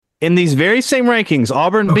In these very same rankings,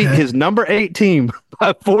 Auburn beat Okay. his number 8 team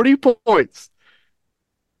by 40 points.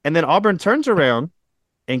 And then Auburn turns around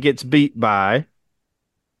and gets beat by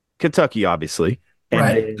Kentucky, obviously. And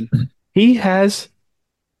Right. then he has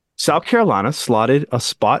South Carolina slotted a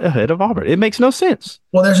spot ahead of Auburn. It makes no sense.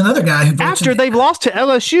 Well, there's another guy who votes After in. they've lost to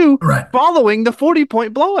LSU Right. following the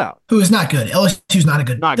 40-point blowout. Who is not good. LSU's not a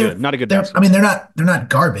good. Not good. Not a good They're. I basketball mean, team. they're not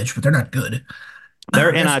garbage, but they're not good.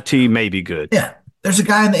 Their There's NIT may be good. yeah. There's a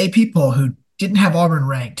guy in the AP poll who didn't have Auburn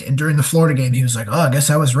ranked, and during the Florida game, he was like, "Oh, I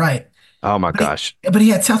guess I was right." Oh my But he, gosh. but he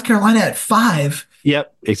had South Carolina at 5,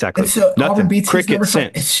 Yep, and exactly. so Auburn Nothing. beats his Cricket number 5.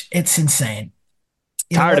 sense. It's insane.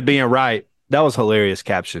 You know Tired what? of being right. That was hilarious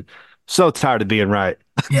caption. So tired of being right.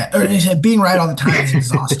 Yeah. Or he said being right all the time is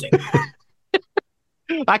exhausting.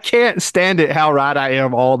 I can't stand it how right I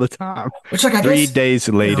am all the time. Which, like, I 3 days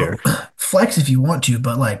later. flex if you want to,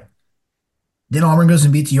 but like, then Auburn goes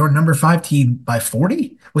and beats your number 5 team by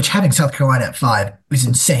 40, which having South Carolina at 5 is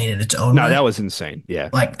insane in its own No, way. that was insane. Yeah.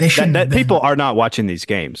 Like, they That shouldn't have that people been. are not watching these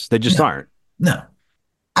games. They just No, aren't. no.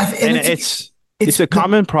 And And it's it's it's a the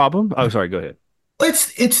common problem. Oh, sorry, go ahead.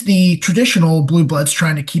 it's the traditional blue bloods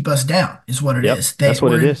trying to keep us down is what it Yep, is. that's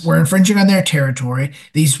what it is. We're infringing on their territory.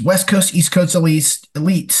 These West Coast, East Coast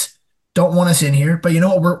elites don't want us in here, but you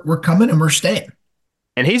know what? We're coming and we're staying.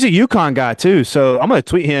 And he's a UConn guy too. So I'm gonna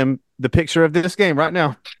tweet him the picture of this game right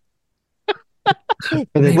now. For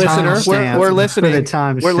the Listener, we're timestamp. For the listening. We're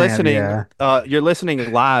timestamp, listening. yeah. You're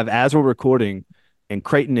listening live as we're recording, and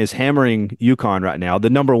Creighton is hammering UConn right now, the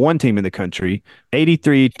number 1 team in the country,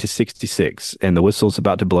 83-66, and the whistle's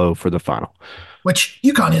about to blow for the final. Which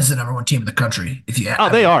UConn is the number 1 team in the country. Oh,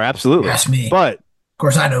 they are you absolutely. ask me. But Of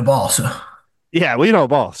course, I know ball, so yeah, we know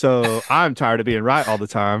ball. So I'm tired of being right all the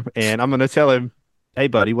time, and I'm gonna tell him, "Hey,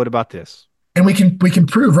 buddy, what about this?" and we can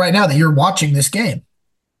prove right now that you're watching this game.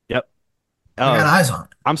 Yep. I got Oh, eyes on it.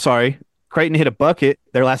 I'm sorry. Creighton hit a bucket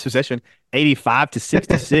their last possession,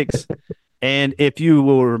 85-66. And if you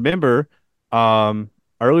will remember,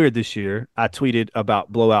 earlier this year, I tweeted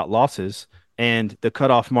about blowout losses and the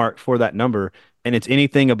cutoff mark for that number, and it's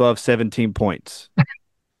anything above 17 points.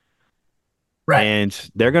 Right.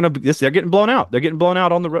 And they're getting blown out. They're getting blown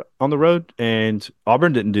out on the road, and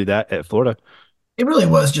Auburn didn't do that at Florida. It really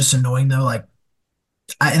was just annoying though. Like,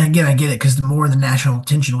 and again, I get it because the more the national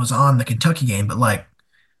attention was on the Kentucky game, but like,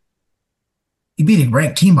 you beat a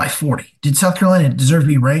ranked team by 40. Did South Carolina deserve to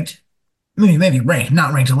be ranked? Maybe ranked,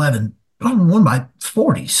 not ranked 11. But Auburn won by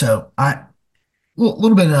 40. So a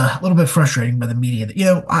little bit frustrating by the media.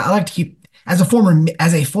 I like to keep as a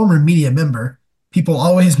former media member. People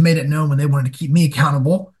always made it known when they wanted to keep me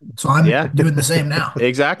accountable. So I'm Yeah, doing the same now.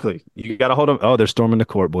 exactly. You got to hold them. Oh, they're storming the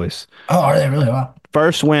court, boys. Oh, are they really? Wow.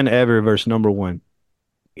 First win ever versus number 1.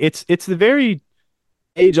 It's the very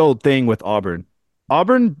age old thing with Auburn.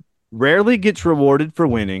 Auburn rarely gets rewarded for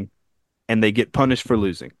winning, and they get punished for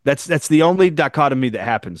losing. That's the only dichotomy that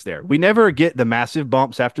happens there. We never get the massive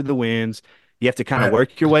bumps after the wins. You have to kind of Right.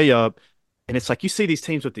 work your way up. And it's like you see these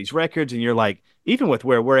teams with these records, and you're like, even with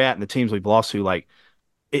where we're at and the teams we've lost to, like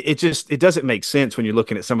it doesn't make sense when you're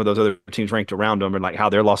looking at some of those other teams ranked around them and like how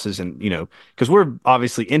their losses and because we're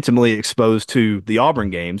obviously intimately exposed to the Auburn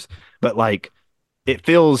games, but like it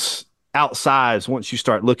feels outsized once you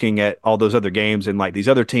start looking at all those other games and like these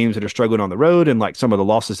other teams that are struggling on the road and like some of the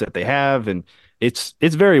losses that they have, and it's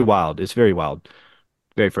very wild. It's very wild,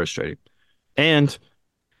 very frustrating. And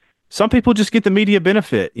some people just get the media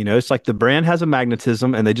benefit. It's like the brand has a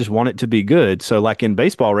magnetism and they just want it to be good. So like in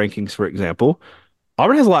baseball rankings, for example,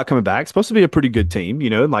 Auburn has a lot coming back. It's supposed to be a pretty good team,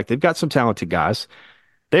 and like they've got some talented guys.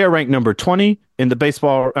 They are ranked number 20 in the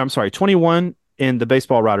baseball. I'm sorry, 21 in the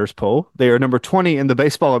Baseball Writers poll. They are number 20 in the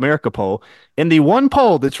Baseball America poll. In the one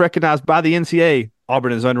poll that's recognized by the NCAA,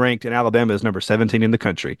 Auburn is unranked and Alabama is number 17 in the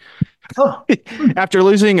country. Oh, After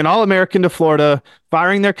losing an All-American to Florida,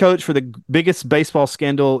 firing their coach for the biggest baseball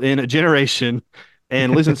scandal in a generation,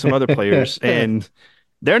 and losing some other players. And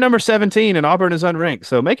they're number 17 and Auburn is unranked.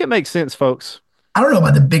 So make it make sense, folks. I don't know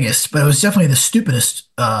about the biggest, but it was definitely the stupidest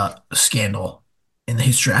scandal in the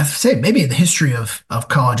history. I'd say maybe in the history of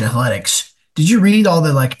college athletics. Did you read all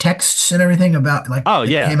the like texts and everything about like Oh,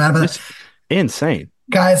 that yeah. came out of it? It's insane.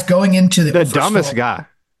 Guys going into The first of dumbest all, guy.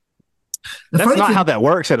 the That's funny not thing, how that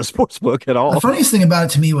works at a sports book at the all. funniest thing about it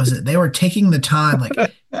to me was that they were taking the time, like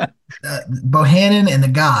Bohannon and the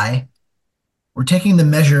guy were taking the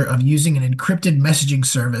measure of using an encrypted messaging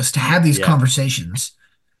service to have these Yeah. conversations.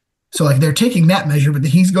 So like they're taking that measure, but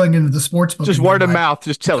then he's going into the sports book Just and being word of like, mouth,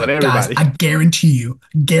 just telling guys, everybody. I guarantee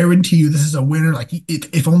you this is a winner. Like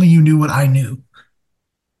if only you knew what I knew.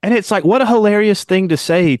 And it's like, what a hilarious thing to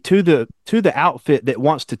say to the outfit that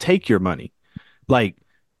wants to take your money. Like,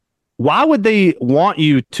 why would they want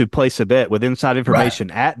you to place a bet with inside Right. information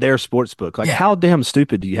at their sports book? Like, Yeah. how damn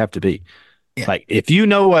stupid do you have to be? Yeah. Like, if you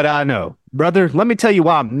know what I know, brother, let me tell you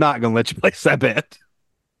why I'm not going to let you place that bet.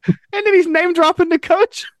 And then he's name dropping the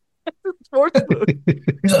coach at the sports book.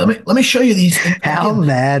 He's like, let me show you these. How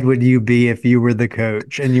mad would you be if you were the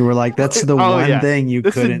coach and you were like, that's the Oh, one yeah. thing you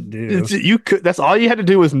This is- couldn't do? You could. That's all you had to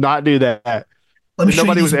do was not do that. Let me show you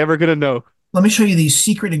Nobody was these, ever going to know. let me show you these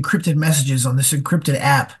secret encrypted messages on this encrypted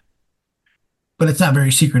app. But it's not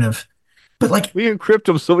very secretive. But like, We encrypt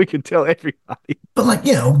them so we can tell everybody.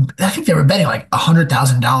 I think they were betting like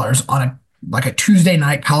 $100,000 on a Tuesday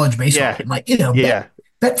night college baseball Yeah. game. Like, Yeah.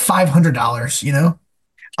 bet $500. I Yeah,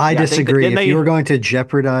 I think that- disagree. didn't If they- you were going to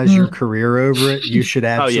jeopardize your career over it, you should Oh,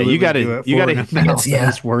 yeah, absolutely you gotta- do it you for gotta- an amount Yeah,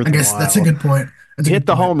 that's worthwhile. I guess that's a good point. That's a Hit good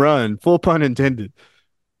the point. home run. Full pun intended.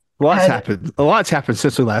 A lot's Had- happened. A lot's happened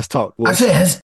since we last talked. I'd say